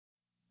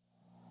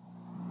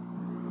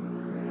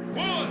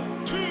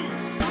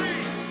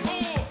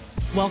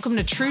Welcome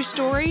to True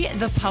Story,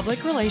 the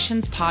public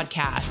relations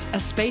podcast, a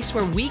space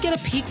where we get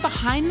a peek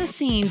behind the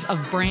scenes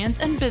of brands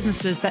and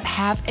businesses that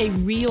have a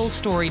real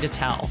story to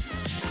tell.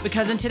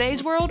 Because in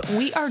today's world,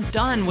 we are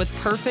done with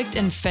perfect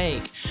and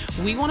fake.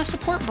 We want to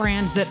support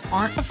brands that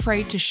aren't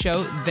afraid to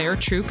show their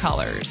true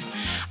colors.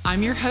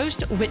 I'm your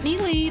host, Whitney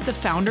Lee, the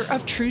founder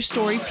of True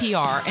Story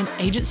PR, an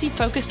agency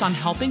focused on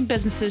helping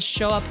businesses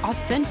show up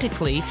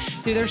authentically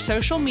through their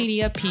social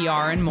media,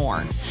 PR, and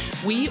more.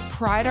 We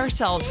pride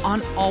ourselves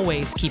on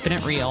always keeping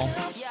it real.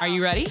 Are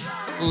you ready?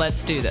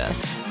 Let's do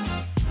this.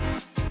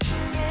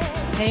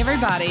 Hey,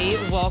 everybody.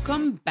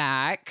 Welcome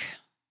back.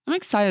 I'm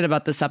excited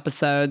about this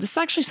episode. This is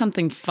actually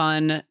something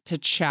fun to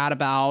chat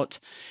about.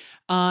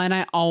 And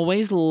I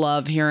always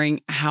love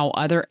hearing how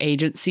other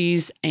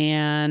agencies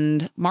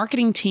and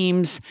marketing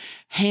teams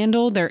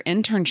handle their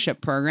internship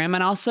program.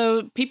 And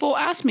also people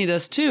ask me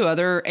this too,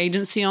 other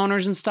agency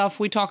owners and stuff,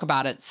 we talk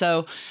about it.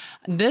 So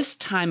this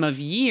time of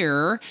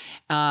year,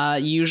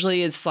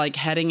 usually it's like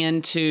heading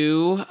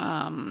into,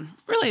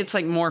 really it's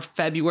like more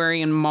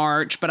February and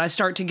March, but I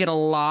start to get a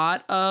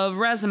lot of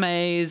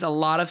resumes, a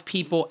lot of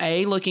people,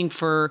 A, looking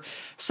for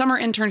summer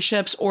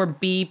internships, or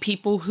B,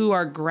 people who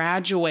are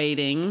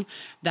graduating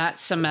that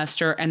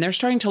semester and they're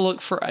starting to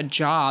look for a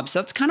job. So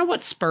that's kind of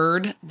what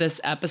spurred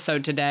this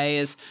episode today,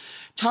 is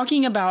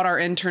talking about our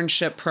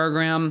internship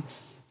program.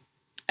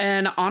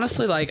 And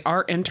honestly, like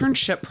our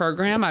internship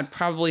program, I'd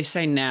probably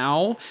say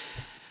now,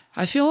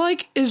 I feel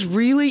like is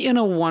really in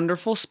a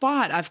wonderful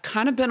spot. I've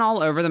kind of been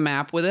all over the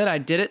map with it. I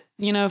did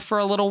it, for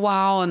a little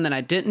while, and then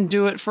I didn't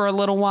do it for a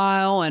little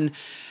while. And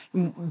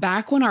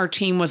back when our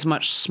team was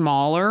much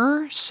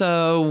smaller,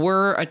 so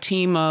we're a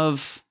team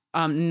of,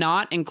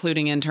 not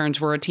including interns,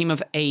 we're a team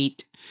of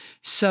 8.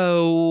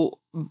 So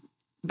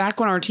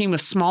back when our team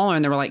was smaller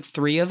and there were like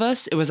 3 of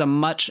us, it was a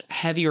much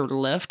heavier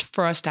lift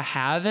for us to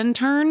have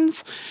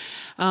interns.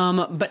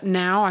 But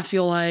now I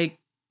feel like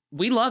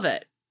we love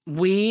it.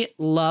 We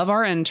love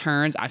our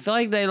interns. I feel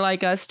like they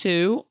like us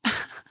too.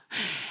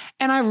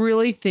 And I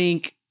really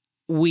think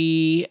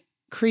we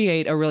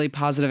create a really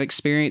positive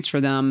experience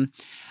for them.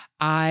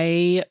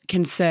 I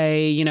can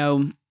say,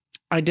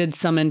 I did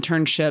some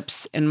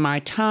internships in my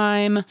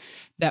time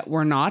that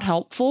were not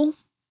helpful.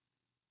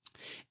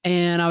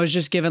 And I was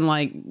just given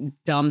like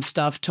dumb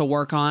stuff to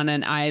work on.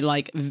 And I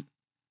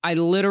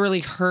literally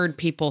heard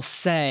people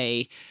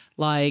say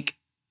like,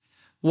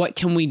 what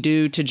can we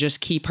do to just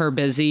keep her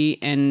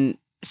busy and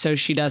so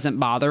she doesn't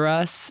bother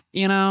us,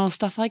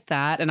 stuff like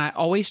that. And I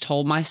always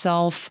told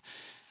myself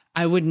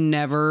I would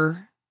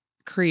never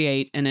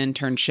create an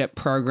internship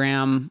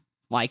program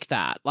like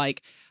that.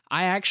 Like,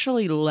 I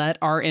actually let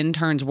our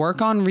interns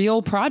work on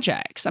real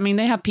projects. I mean,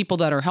 they have people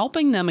that are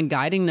helping them and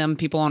guiding them,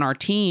 people on our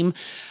team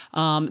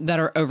that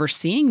are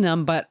overseeing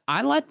them, but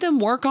I let them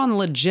work on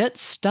legit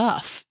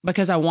stuff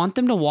because I want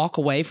them to walk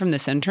away from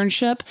this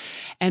internship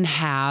and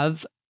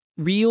have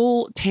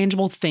real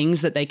tangible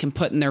things that they can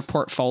put in their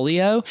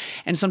portfolio.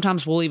 And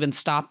sometimes we'll even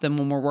stop them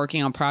when we're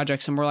working on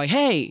projects and we're like,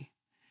 hey,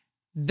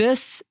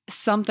 this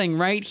something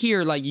right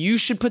here, like you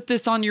should put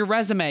this on your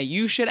resume.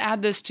 You should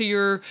add this to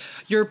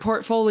your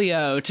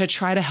portfolio, to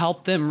try to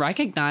help them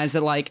recognize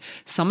that like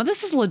some of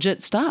this is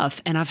legit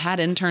stuff. And I've had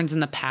interns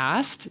in the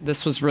past.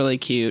 This was really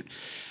cute.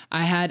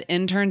 I had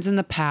interns in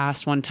the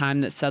past one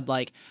time that said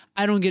like,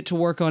 I don't get to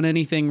work on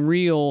anything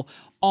real.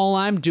 All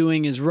I'm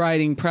doing is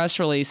writing press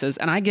releases.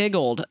 And I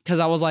giggled because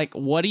I was like,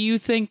 what do you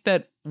think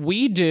that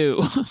we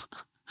do?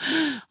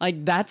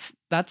 Like that's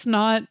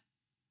not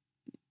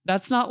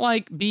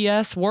like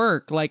BS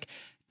work. Like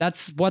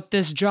that's what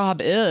this job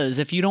is.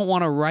 If you don't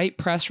want to write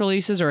press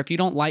releases, or if you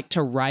don't like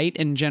to write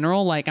in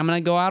general, like I'm going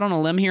to go out on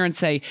a limb here and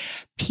say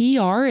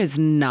PR is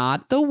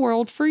not the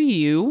world for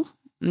you.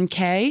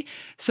 Okay.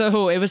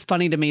 So it was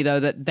funny to me though,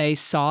 that they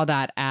saw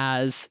that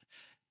as,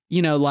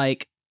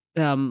 like,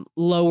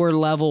 lower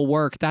level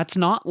work. That's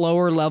not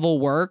lower level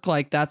work.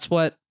 Like that's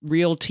what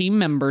real team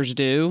members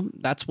do.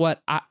 That's what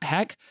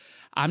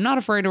I'm not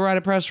afraid to write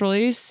a press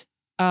release.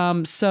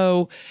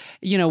 So,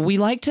 we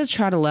like to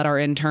try to let our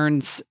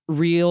interns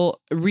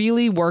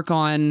really work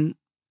on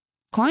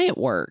client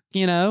work,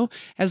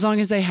 as long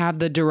as they have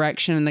the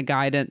direction and the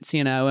guidance,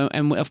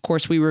 and of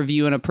course we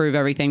review and approve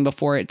everything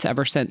before it's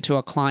ever sent to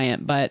a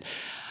client, but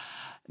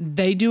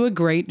they do a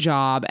great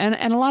job.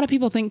 And a lot of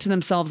people think to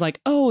themselves like,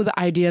 oh, the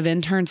idea of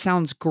interns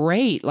sounds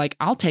great. Like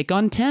I'll take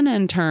on 10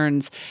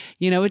 interns,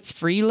 it's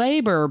free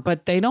labor,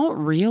 but they don't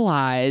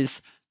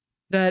realize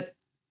that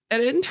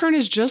an intern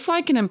is just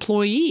like an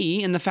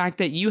employee in the fact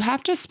that you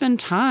have to spend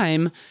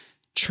time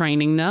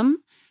training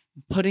them,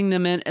 putting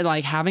them in,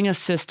 like having a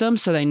system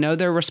so they know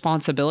their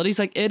responsibilities.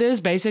 Like it is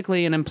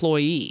basically an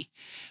employee,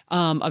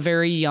 a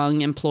very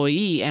young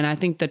employee. And I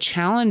think the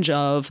challenge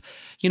of,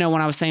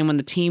 when I was saying when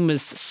the team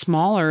was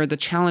smaller, the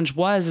challenge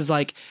is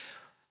like,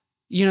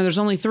 there's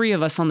only 3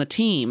 of us on the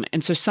team.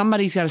 And so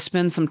somebody's got to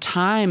spend some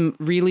time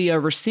really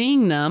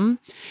overseeing them.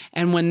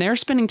 And when they're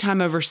spending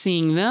time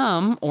overseeing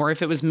them, or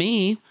if it was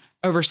me,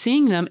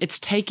 overseeing them, it's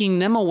taking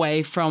them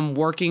away from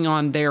working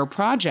on their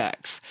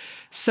projects.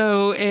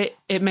 So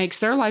it makes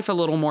their life a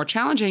little more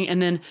challenging.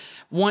 And then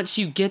once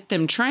you get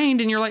them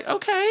trained and you're like,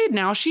 okay,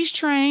 now she's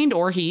trained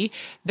or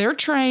they're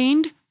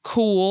trained,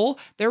 cool,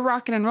 they're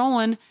rocking and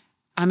rolling.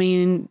 I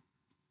mean,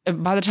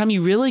 by the time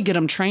you really get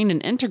them trained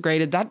and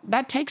integrated,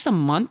 that takes a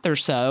month or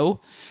so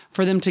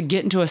for them to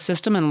get into a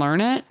system and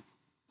learn it.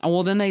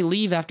 Well, then they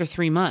leave after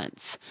 3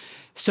 months.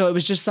 So it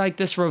was just like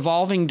this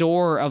revolving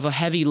door of a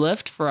heavy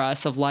lift for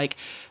us of like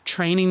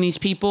training these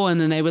people and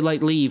then they would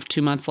like leave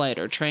 2 months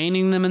later,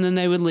 training them and then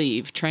they would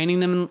leave, training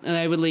them and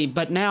they would leave.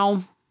 But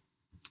now,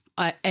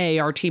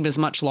 our team is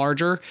much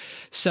larger,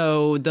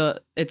 so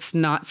it's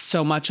not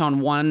so much on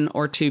 1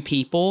 or 2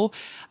 people.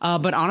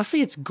 But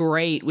honestly, it's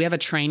great. We have a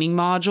training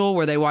module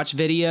where they watch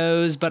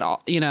videos, but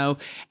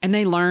and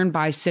they learn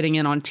by sitting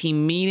in on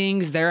team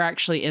meetings. They're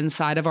actually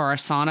inside of our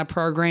Asana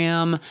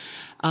program,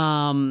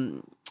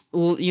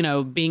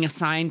 being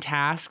assigned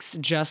tasks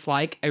just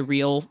like a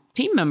real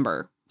team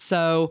member.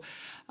 So,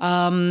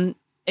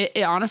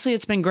 honestly,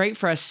 it's been great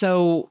for us.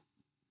 So,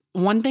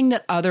 one thing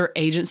that other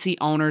agency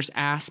owners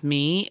ask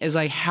me is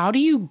like, how do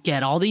you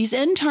get all these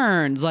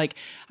interns? Like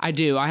I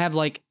have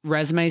like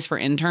resumes for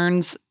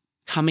interns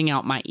coming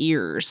out my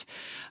ears.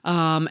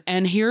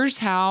 And here's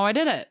how I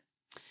did it.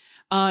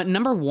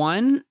 Number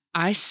one,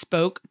 I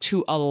spoke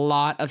to a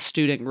lot of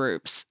student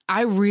groups.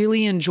 I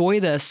really enjoy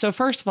this. So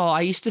first of all,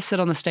 I used to sit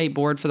on the state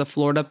board for the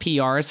Florida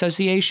PR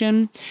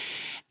Association.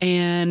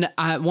 And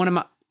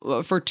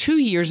for 2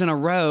 years in a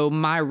row,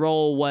 my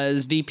role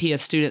was VP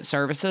of Student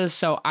Services.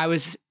 So I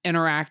was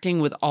interacting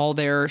with all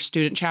their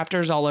student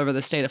chapters all over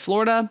the state of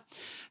Florida.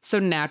 So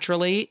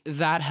naturally,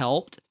 that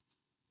helped.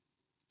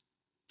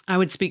 I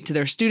would speak to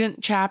their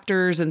student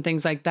chapters and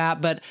things like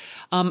that. But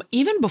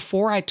even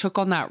before I took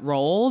on that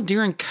role,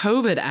 during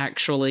COVID,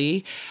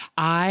 actually,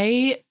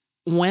 I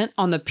went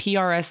on the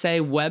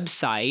PRSA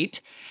website,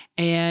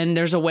 and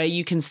there's a way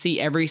you can see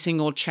every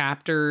single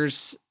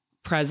chapter's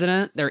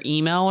president, their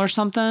email or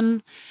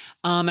something.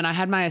 And I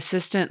had my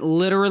assistant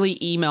literally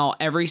email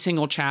every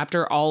single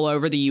chapter all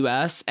over the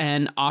US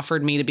and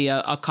offered me to be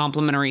a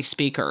complimentary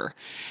speaker.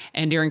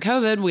 And during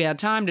COVID, we had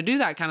time to do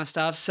that kind of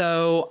stuff.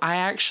 So I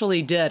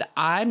actually did.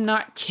 I'm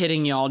not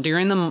kidding y'all.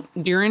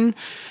 During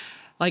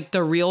like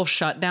the real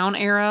shutdown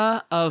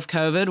era of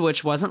COVID,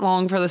 which wasn't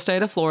long for the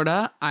state of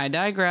Florida, I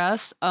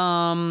digress.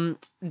 During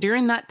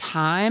that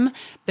time,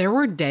 there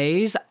were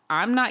days,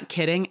 I'm not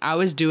kidding, I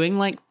was doing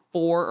like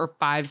 4 or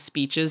 5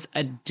 speeches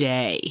a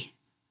day.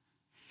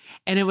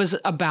 And it was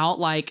about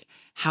like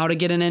how to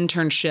get an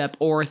internship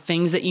or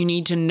things that you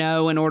need to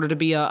know in order to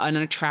be an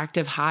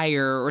attractive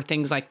hire or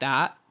things like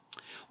that.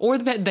 Or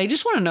they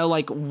just want to know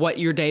like what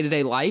your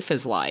day-to-day life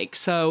is like.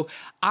 So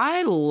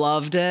I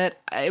loved it.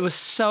 It was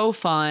so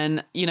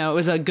fun. It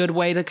was a good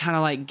way to kind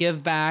of like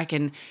give back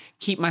and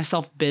keep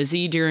myself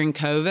busy during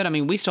COVID. I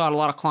mean, we still had a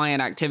lot of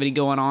client activity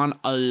going on,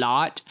 a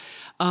lot.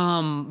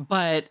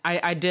 But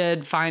I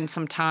did find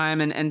some time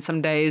and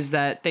some days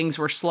that things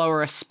were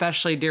slower,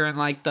 especially during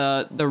like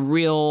the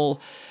real,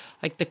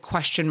 like the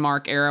question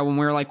mark era when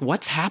we were like,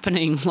 what's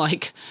happening?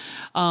 Like,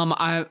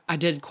 I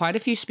did quite a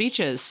few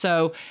speeches.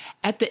 So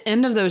at the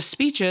end of those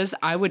speeches,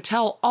 I would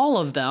tell all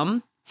of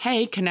them,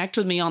 hey, connect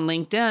with me on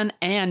LinkedIn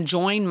and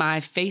join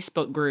my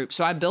Facebook group.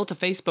 So I built a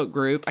Facebook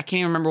group. I can't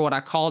even remember what I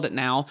called it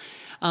now.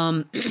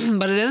 But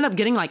it ended up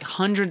getting like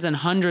hundreds and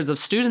hundreds of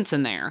students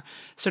in there.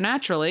 So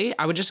naturally,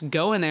 I would just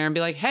go in there and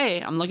be like,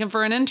 hey, I'm looking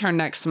for an intern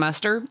next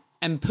semester.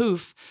 And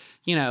poof,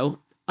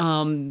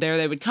 there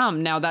they would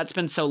come. Now, that's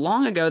been so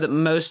long ago that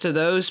most of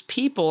those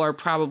people are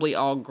probably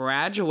all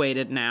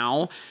graduated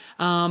now.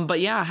 But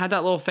yeah, I had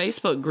that little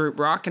Facebook group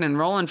rocking and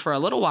rolling for a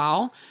little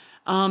while.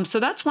 So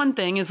that's one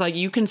thing is like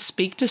you can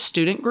speak to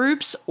student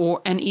groups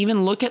and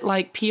even look at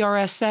like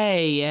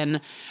PRSA.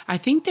 And I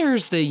think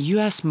there's the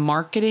US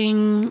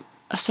Marketing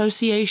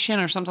Association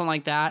or something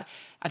like that.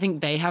 I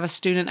think they have a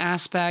student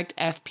aspect,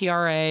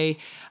 FPRA.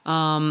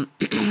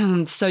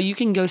 So you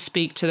can go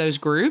speak to those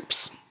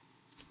groups.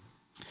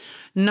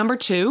 Number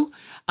 2,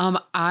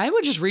 I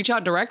would just reach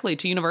out directly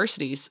to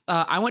universities.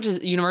 I went to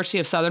the University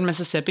of Southern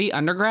Mississippi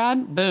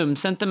undergrad, boom,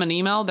 sent them an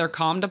email, their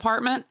comm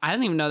department. I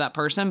didn't even know that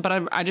person,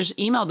 but I just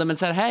emailed them and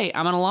said, hey,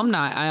 I'm an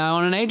alumni. I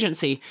own an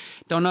agency.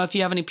 Don't know if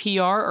you have any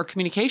PR or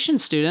communication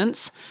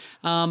students,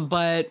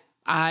 but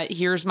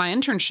here's my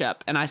internship.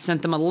 And I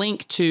sent them a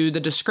link to the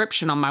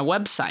description on my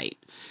website.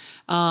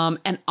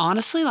 And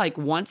honestly, like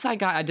once I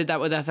did that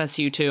with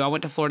FSU too. I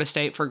went to Florida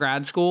State for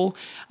grad school.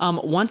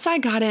 Once I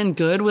got in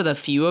good with a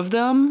few of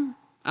them,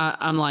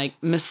 I'm like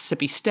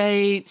Mississippi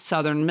State,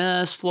 Southern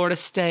Miss, Florida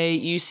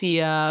State,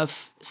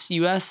 UCF,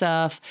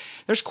 USF.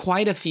 There's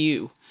quite a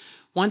few.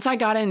 Once I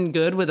got in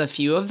good with a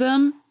few of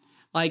them,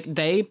 like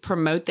they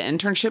promote the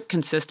internship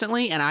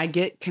consistently and I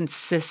get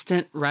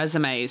consistent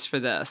resumes for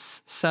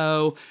this.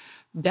 So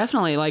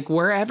definitely, like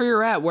wherever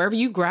you're at, wherever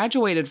you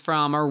graduated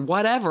from or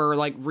whatever,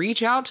 like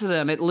reach out to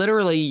them. It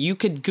literally, you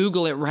could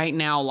Google it right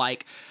now,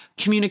 like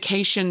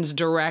communications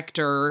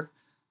director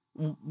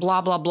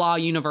blah, blah, blah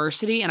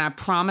university. And I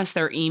promise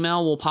their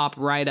email will pop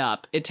right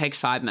up. It takes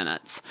 5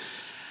 minutes.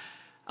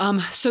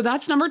 So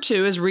that's number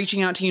 2 is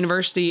reaching out to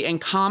university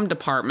and comm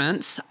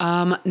departments.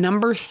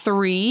 Number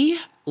 3,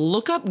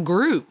 look up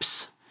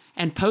groups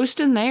and post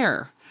in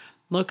there.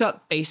 Look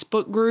up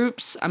Facebook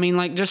groups. I mean,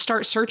 like just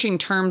start searching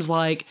terms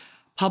like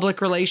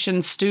public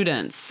relations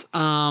students,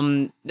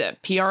 the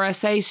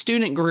PRSA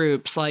student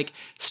groups, like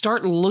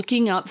start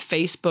looking up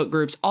Facebook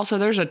groups. Also,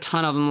 there's a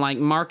ton of them like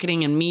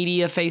marketing and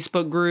media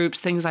Facebook groups,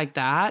 things like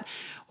that,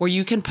 where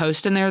you can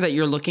post in there that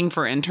you're looking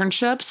for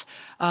internships.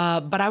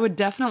 But I would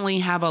definitely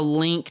have a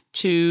link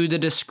to the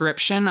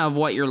description of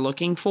what you're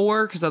looking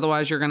for, because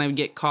otherwise you're going to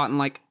get caught in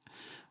like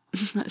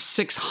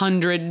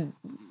 600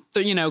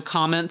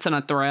 comments in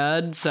a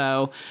thread.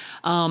 So,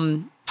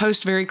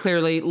 post very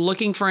clearly,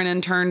 looking for an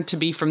intern to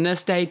be from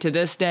this day to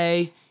this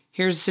day.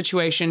 Here's the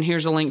situation.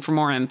 Here's a link for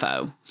more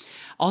info.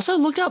 Also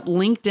look up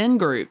LinkedIn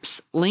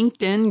groups.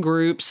 LinkedIn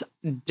groups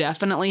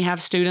definitely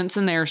have students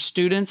in there.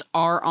 Students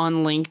are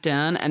on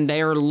LinkedIn and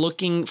they are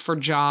looking for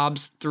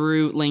jobs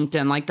through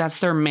LinkedIn. Like that's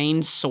their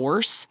main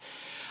source.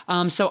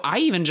 So I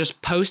even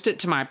just post it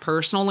to my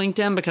personal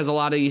LinkedIn because a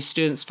lot of these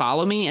students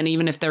follow me. And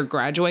even if they're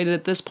graduated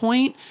at this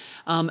point,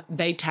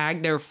 they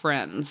tag their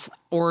friends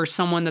or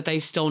someone that they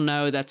still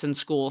know that's in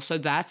school. So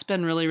that's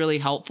been really, really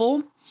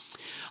helpful.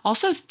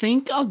 Also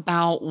think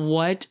about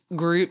what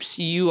groups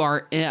you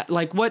are in,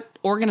 like what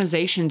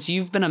organizations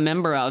you've been a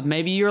member of.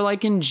 Maybe you're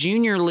like in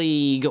junior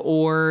league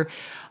or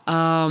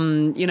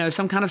some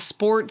kind of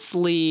sports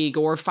league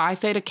or Phi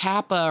Theta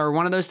Kappa or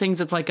one of those things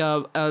that's like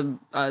a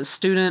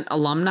student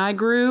alumni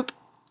group.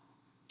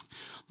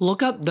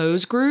 Look up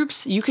those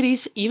groups. You could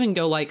even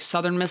go like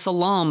Southern Miss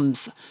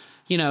alums,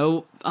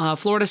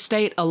 Florida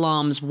State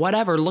alums,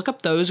 whatever. Look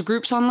up those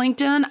groups on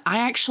LinkedIn.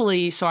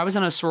 I was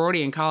in a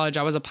sorority in college.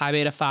 I was a Pi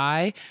Beta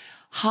Phi.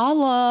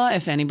 Holla,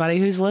 if anybody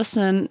who's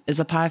listening is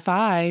a Pi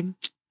Phi.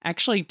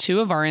 Actually, 2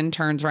 of our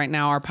interns right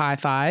now are Pi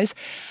Phis.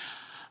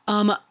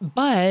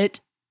 But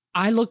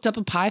I looked up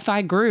a Pi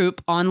Phi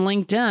group on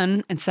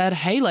LinkedIn and said,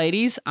 hey,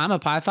 ladies, I'm a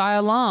Pi Phi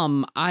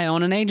alum. I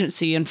own an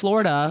agency in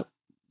Florida.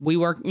 We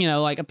work,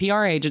 like a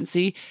PR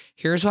agency.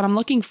 Here's what I'm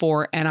looking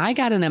for. And I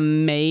got an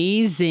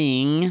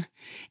amazing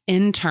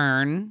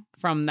intern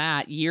from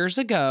that years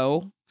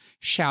ago.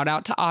 Shout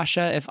out to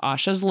Asha if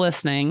Asha's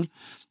listening.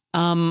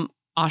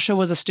 Asha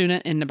was a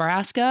student in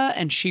Nebraska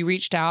and she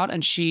reached out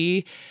and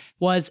she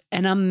was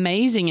an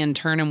amazing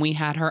intern. And we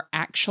had her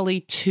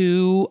actually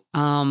 2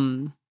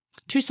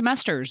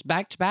 semesters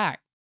back to back.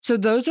 So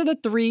those are the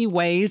 3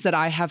 ways that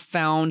I have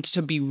found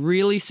to be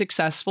really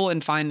successful in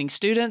finding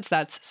students.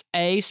 That's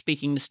A,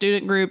 speaking to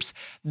student groups,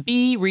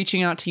 B,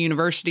 reaching out to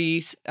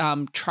universities,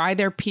 try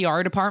their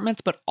PR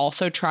departments, but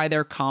also try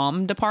their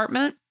comm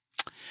department.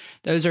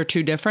 Those are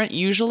 2 different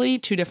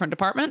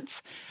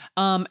departments.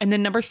 And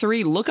then number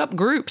 3, look up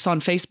groups on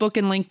Facebook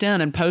and LinkedIn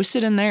and post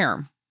it in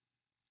there.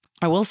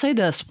 I will say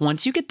this,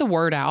 once you get the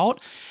word out,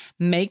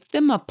 make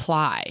them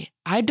apply.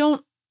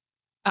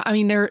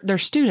 They're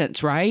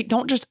students, right?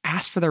 Don't just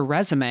ask for their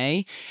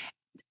resume.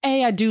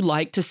 I do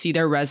like to see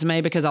their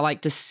resume because I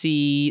like to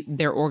see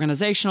their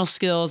organizational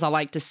skills. I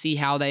like to see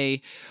how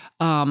they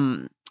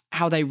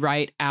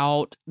write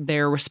out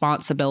their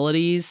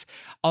responsibilities.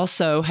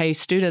 Also, hey,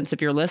 students,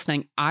 if you're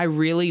listening, I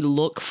really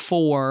look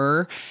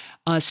for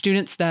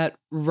students that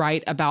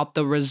write about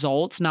the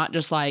results, not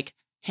just like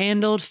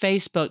handled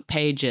Facebook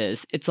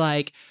pages. It's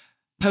like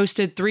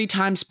posted 3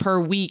 times per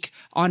week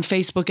on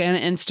Facebook and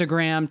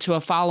Instagram to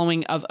a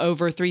following of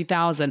over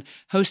 3,000,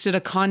 hosted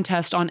a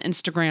contest on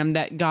Instagram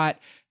that got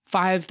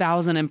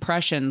 5,000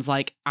 impressions.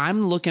 Like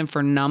I'm looking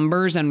for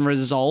numbers and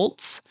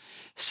results.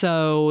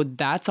 So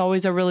that's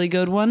always a really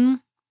good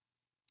one.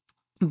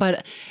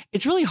 But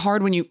it's really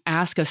hard when you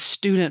ask a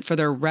student for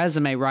their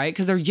resume, right?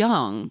 Because they're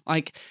young.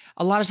 Like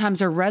a lot of times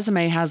their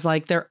resume has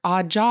like their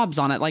odd jobs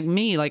on it. Like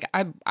me, like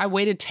I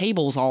waited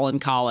tables all in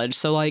college.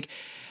 So like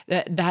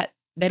that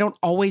they don't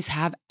always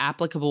have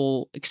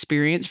applicable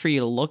experience for you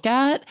to look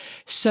at.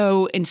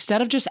 So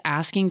instead of just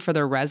asking for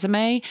their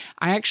resume,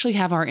 I actually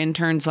have our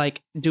interns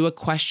like do a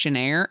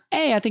questionnaire.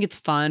 I think it's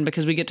fun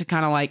because we get to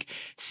kind of like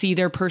see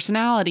their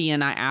personality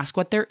and I ask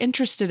what they're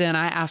interested in.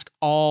 I ask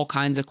all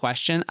kinds of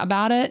questions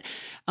about it.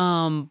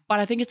 But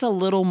I think it's a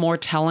little more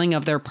telling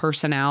of their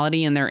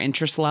personality and their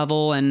interest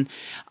level. And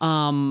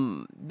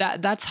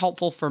that's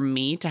helpful for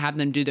me to have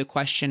them do the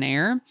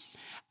questionnaire.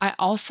 I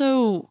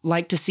also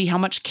like to see how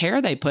much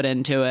care they put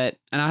into it.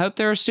 And I hope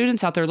there are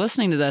students out there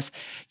listening to this.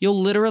 You'll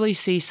literally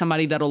see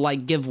somebody that'll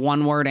like give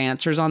 1-word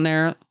answers on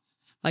there.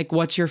 Like,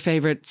 what's your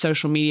favorite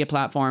social media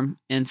platform?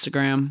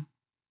 Instagram.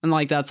 And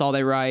like, that's all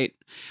they write.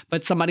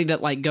 But somebody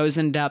that like goes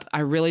in depth,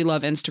 I really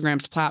love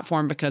Instagram's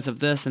platform because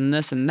of this and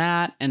this and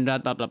that and blah,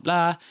 blah, blah,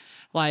 blah.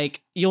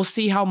 Like, you'll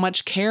see how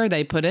much care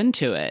they put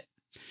into it.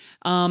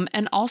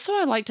 And also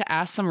I like to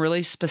ask some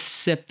really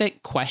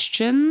specific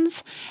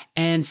questions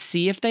and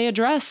see if they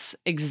address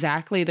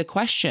exactly the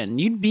question.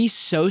 You'd be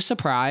so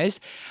surprised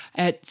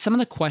at some of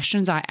the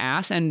questions I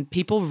ask, and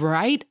people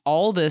write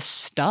all this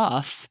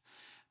stuff,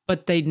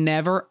 but they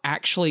never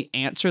actually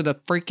answer the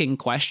freaking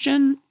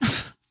question.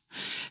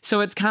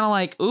 So it's kind of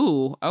like,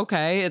 ooh,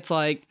 okay. It's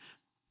like,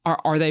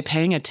 are they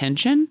paying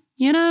attention?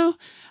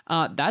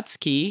 That's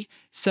key.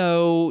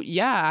 So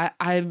yeah,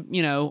 I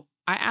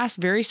ask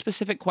very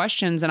specific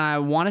questions and I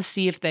want to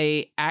see if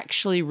they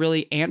actually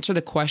really answer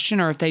the question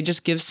or if they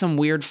just give some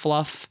weird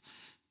fluff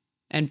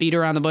and beat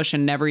around the bush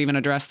and never even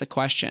address the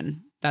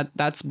question.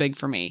 That's big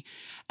for me.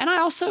 And I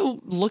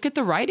also look at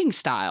the writing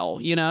style,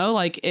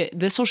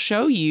 this will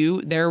show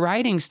you their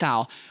writing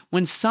style.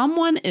 When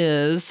someone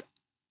is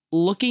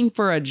looking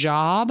for a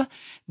job,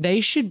 they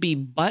should be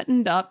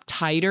buttoned up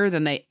tighter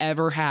than they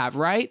ever have,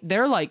 right?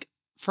 They're like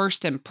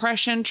first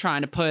impression,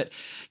 trying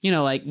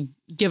to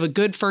give a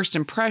good first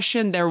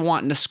impression. They're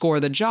wanting to score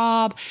the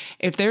job.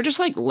 If they're just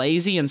like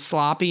lazy and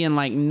sloppy and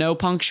like no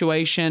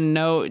punctuation,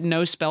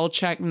 no spell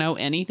check, no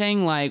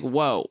anything, like,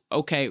 whoa,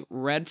 okay,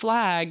 red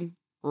flag.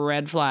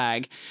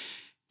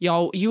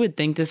 Y'all, you would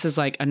think this is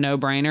like a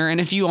no-brainer. And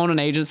if you own an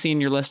agency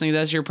and you're listening to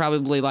this, you're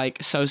probably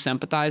like so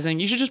sympathizing.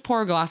 You should just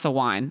pour a glass of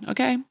wine,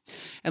 okay?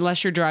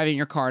 Unless you're driving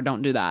your car,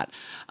 don't do that.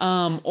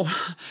 Or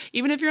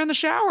even if you're in the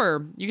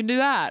shower, you can do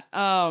that.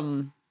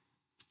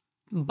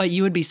 But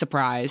you would be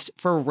surprised,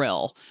 for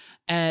real,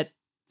 at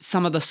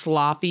some of the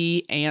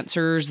sloppy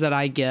answers that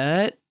I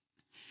get.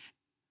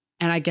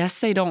 And I guess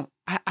they don't,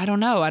 I don't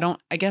know.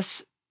 I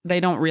guess they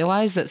don't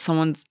realize that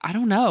I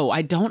don't know.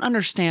 I don't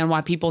understand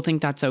why people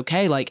think that's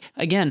okay. Like,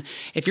 again,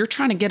 if you're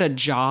trying to get a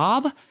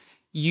job,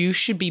 you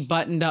should be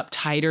buttoned up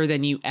tighter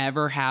than you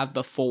ever have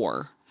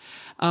before.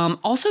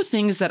 Also,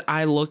 things that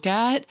I look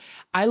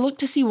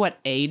to see what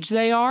age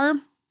they are.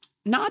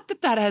 Not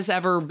that has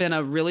ever been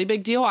a really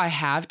big deal. I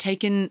have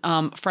taken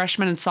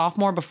freshman and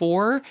sophomore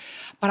before,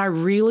 but I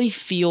really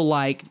feel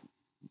like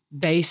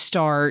they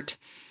start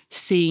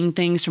seeing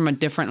things from a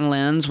different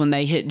lens when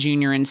they hit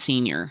junior and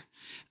senior.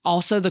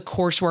 Also, the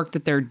coursework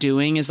that they're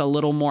doing is a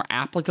little more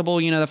applicable.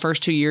 The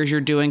first 2 years you're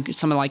doing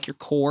some of like your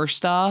core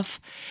stuff.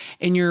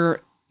 In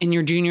your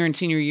junior and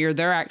senior year,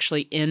 they're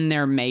actually in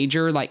their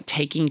major, like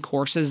taking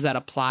courses that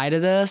apply to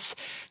this.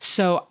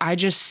 So I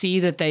just see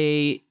that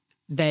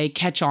they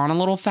catch on a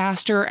little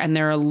faster and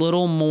they're a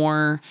little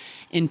more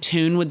in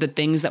tune with the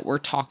things that we're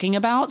talking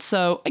about.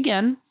 So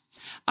again,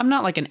 I'm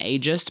not like an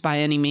ageist by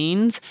any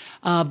means,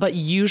 but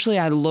usually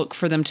I look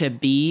for them to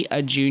be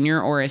a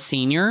junior or a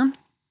senior.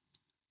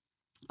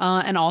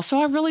 And also,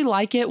 I really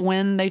like it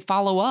when they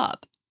follow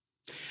up.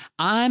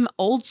 I'm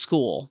old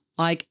school.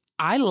 Like,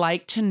 I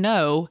like to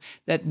know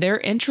that they're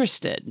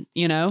interested.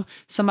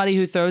 Somebody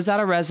who throws out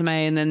a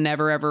resume and then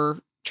never ever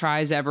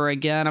tries ever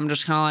again. I'm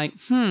just kind of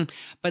like,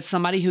 But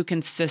somebody who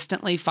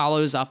consistently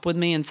follows up with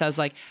me and says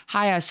like,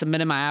 hi, I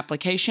submitted my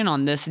application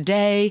on this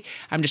day.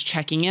 I'm just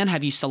checking in.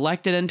 Have you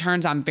selected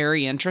interns? I'm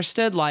very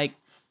interested. Like,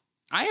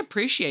 I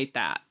appreciate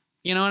that.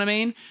 You know what I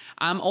mean?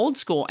 I'm old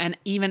school. And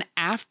even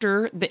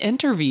after the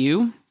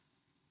interview,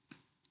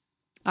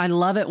 I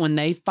love it when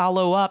they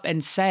follow up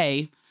and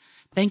say,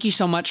 thank you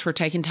so much for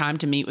taking time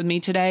to meet with me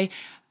today.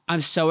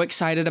 I'm so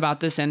excited about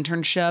this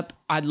internship.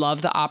 I'd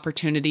love the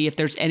opportunity. If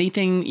there's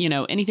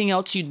anything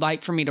else you'd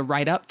like for me to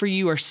write up for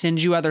you or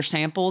send you other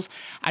samples,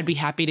 I'd be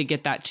happy to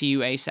get that to you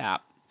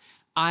ASAP.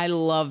 I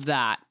love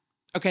that.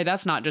 Okay,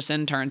 that's not just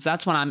interns.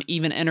 That's when I'm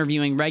even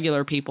interviewing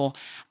regular people.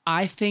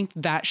 I think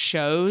that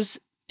shows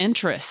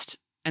interest.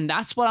 And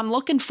that's what I'm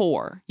looking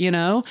for,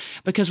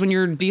 because when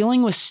you're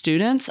dealing with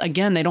students,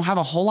 again, they don't have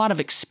a whole lot of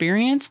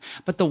experience,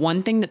 but the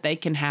one thing that they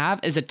can have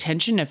is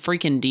attention to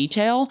freaking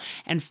detail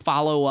and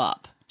follow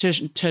up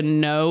to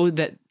know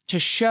that, to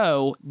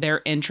show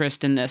their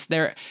interest in this,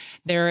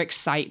 their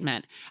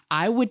excitement.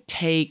 I would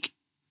take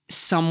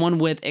someone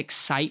with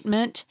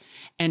excitement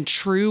and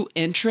true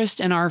interest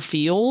in our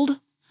field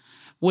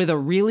with a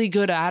really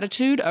good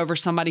attitude over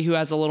somebody who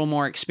has a little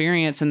more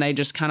experience and they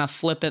just kind of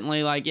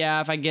flippantly like, yeah,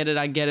 if I get it,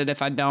 I get it.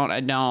 If I don't, I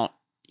don't,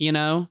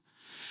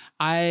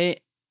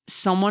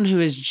 someone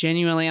who is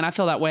genuinely, and I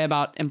feel that way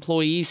about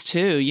employees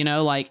too,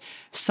 like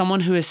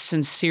someone who is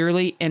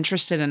sincerely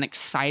interested and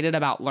excited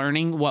about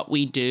learning what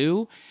we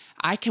do.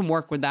 I can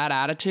work with that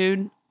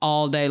attitude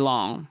all day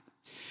long.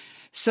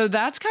 So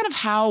that's kind of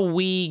how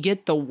we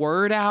get the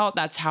word out.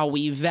 That's how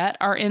we vet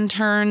our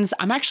interns.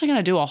 I'm actually going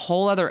to do a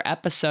whole other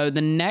episode.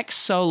 The next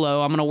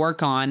solo I'm going to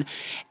work on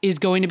is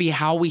going to be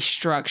how we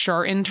structure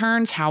our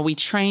interns, how we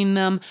train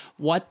them,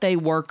 what they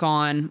work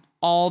on,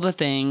 all the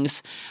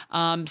things.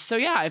 So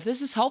yeah, if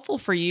this is helpful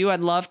for you,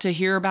 I'd love to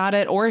hear about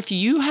it. Or if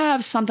you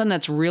have something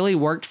that's really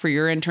worked for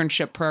your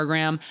internship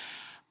program,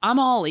 I'm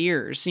all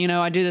ears.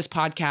 I do this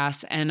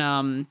podcast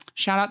and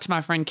shout out to my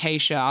friend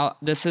Keisha.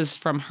 This is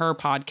from her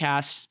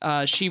podcast.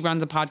 She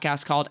runs a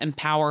podcast called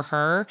Empower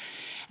Her.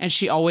 And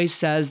she always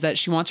says that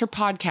she wants her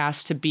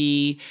podcast to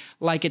be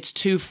like it's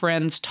two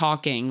friends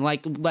talking,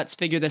 like let's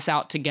figure this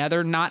out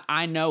together. Not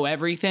I know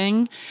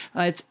everything.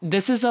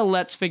 This is a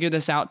let's figure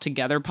this out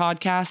together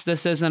podcast.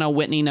 This isn't a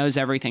Whitney knows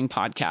everything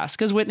podcast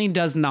because Whitney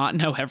does not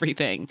know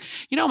everything.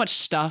 You know how much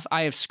stuff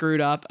I have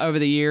screwed up over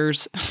the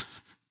years?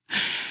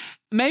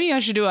 Maybe I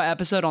should do an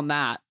episode on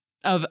that.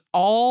 of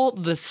all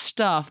the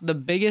stuff, the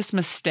biggest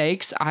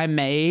mistakes I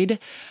made,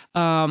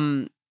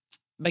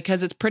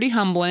 because it's pretty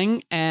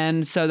humbling.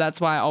 And so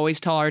that's why I always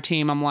tell our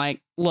team, I'm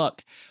like,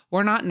 look,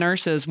 we're not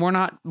nurses. We're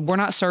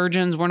not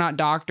surgeons. We're not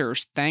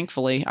doctors.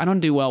 Thankfully, I don't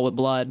do well with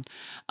blood.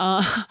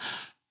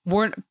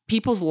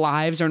 People's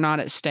lives are not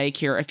at stake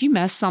here. If you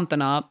mess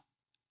something up,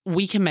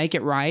 we can make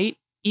it right.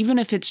 Even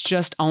if it's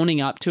just owning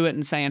up to it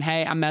and saying,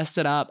 hey, I messed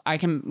it up.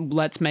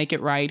 Let's make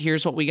it right.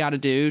 Here's what we got to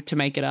do to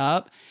make it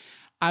up.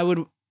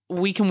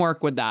 We can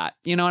work with that.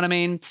 You know what I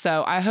mean?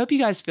 So I hope you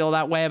guys feel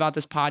that way about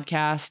this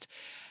podcast.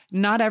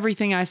 Not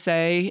everything I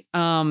say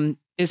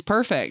is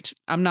perfect.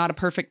 I'm not a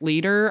perfect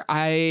leader.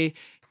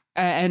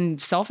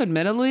 And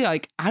self-admittedly,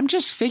 like, I'm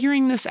just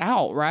figuring this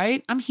out,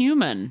 right? I'm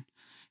human.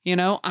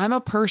 I'm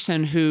a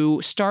person who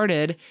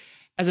started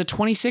as a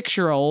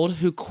 26-year-old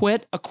who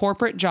quit a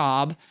corporate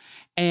job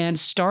and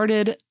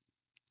started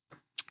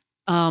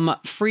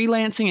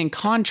freelancing and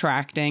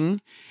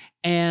contracting,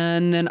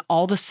 and then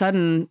all of a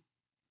sudden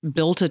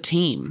built a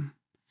team.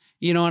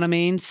 You know what I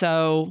mean?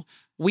 So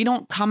we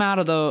don't come out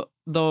of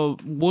the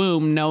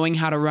womb knowing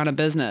how to run a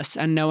business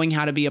and knowing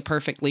how to be a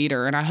perfect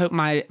leader. And I hope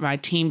my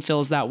team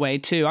feels that way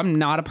too. I'm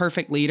not a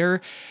perfect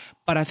leader,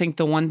 but I think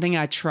the one thing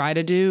I try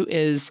to do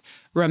is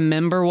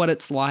remember what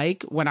it's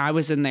like when I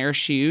was in their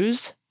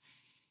shoes,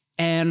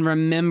 and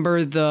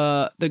remember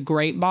the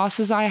great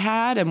bosses I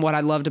had and what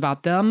I loved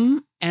about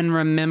them, and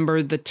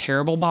remember the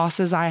terrible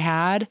bosses I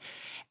had,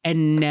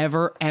 and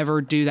never,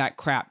 ever do that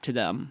crap to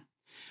them.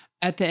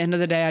 At the end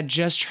of the day, I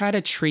just try to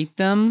treat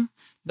them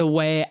the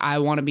way I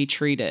want to be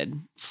treated.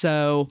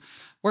 So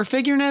we're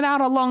figuring it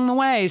out along the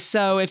way.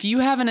 So if you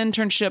have an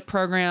internship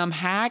program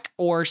hack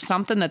or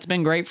something that's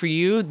been great for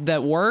you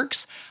that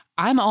works,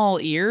 I'm all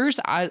ears.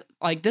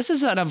 This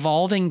is an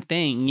evolving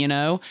thing,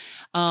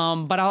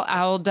 but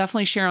I'll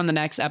definitely share on the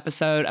next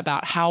episode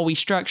about how we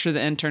structure the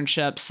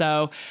internship.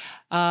 So,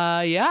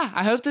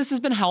 I hope this has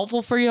been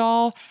helpful for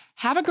y'all.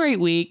 Have a great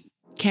week.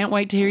 Can't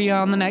wait to hear you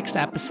on the next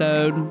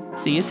episode.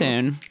 See you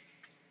soon.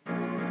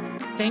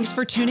 Thanks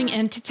for tuning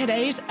in to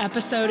today's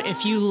episode.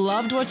 If you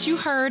loved what you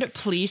heard,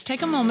 please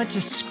take a moment to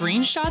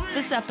screenshot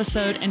this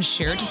episode and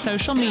share it to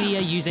social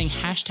media using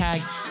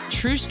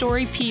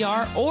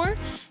 #TrueStoryPR, or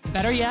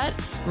better yet,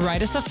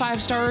 write us a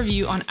 5-star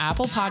review on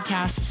Apple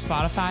Podcasts,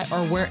 Spotify,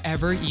 or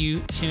wherever you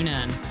tune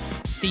in.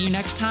 See you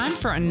next time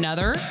for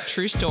another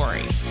True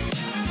Story.